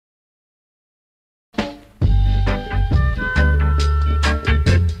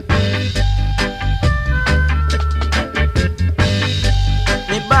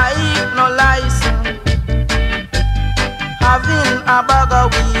a bag of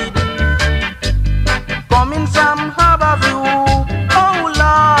weed coming from Harborview. Oh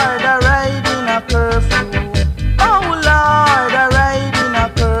Lord, a ride in a curfew. Oh Lord, a ride in a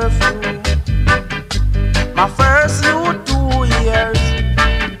curfew. My first youth 2 years,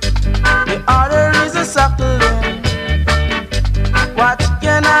 the other is a suckling. What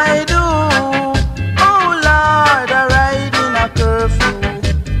can I do? Oh Lord, a ride in a curfew.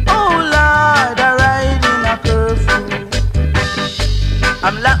 Oh Lord, a ride in a curfew.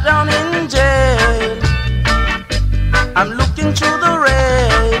 I'm locked down in jail. I'm looking through the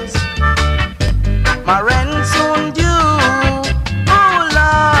rails. My rent soon due. Oh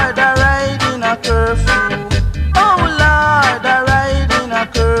Lord, a ride in a curfew. Oh Lord, a ride in a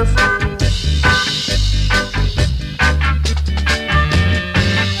curfew.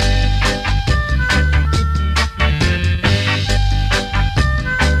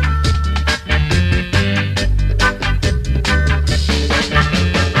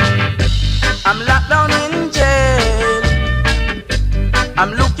 I'm locked down in jail.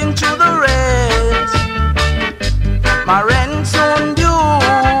 I'm looking through the rails. My rent soon due.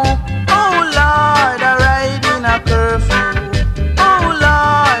 Oh Lord, a ride in a curfew. Oh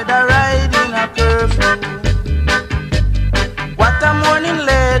Lord, a ride in a curfew. What a morning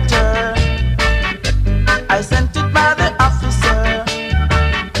later, I sent it by the officer.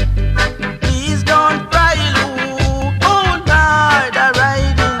 Please don't cry, Lou. Oh Lord, a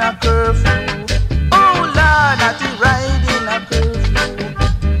ride in a curfew. Oh Lord, not a ride in a curfew.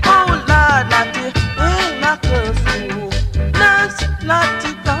 Oh Lord, not in a curfew. Not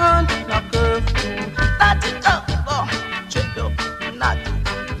it on a curfew. Not it up, oh, check up, not it.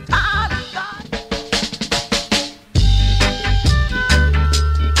 Ah, God.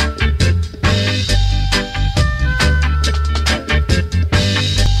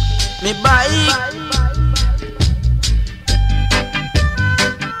 Me bike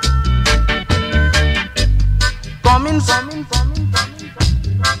coming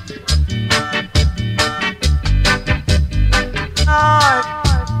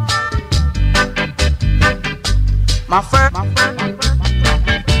my first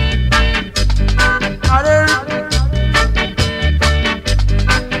other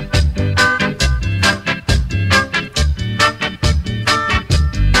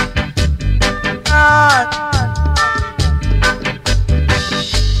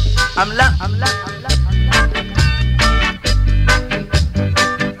I'm locked.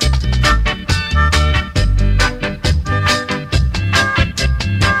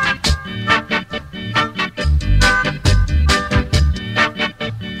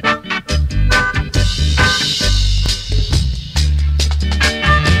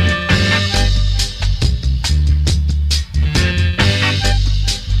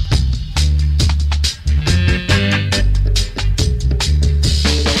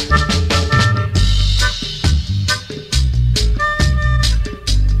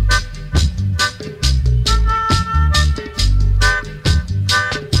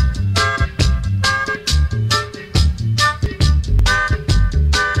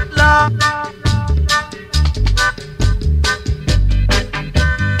 La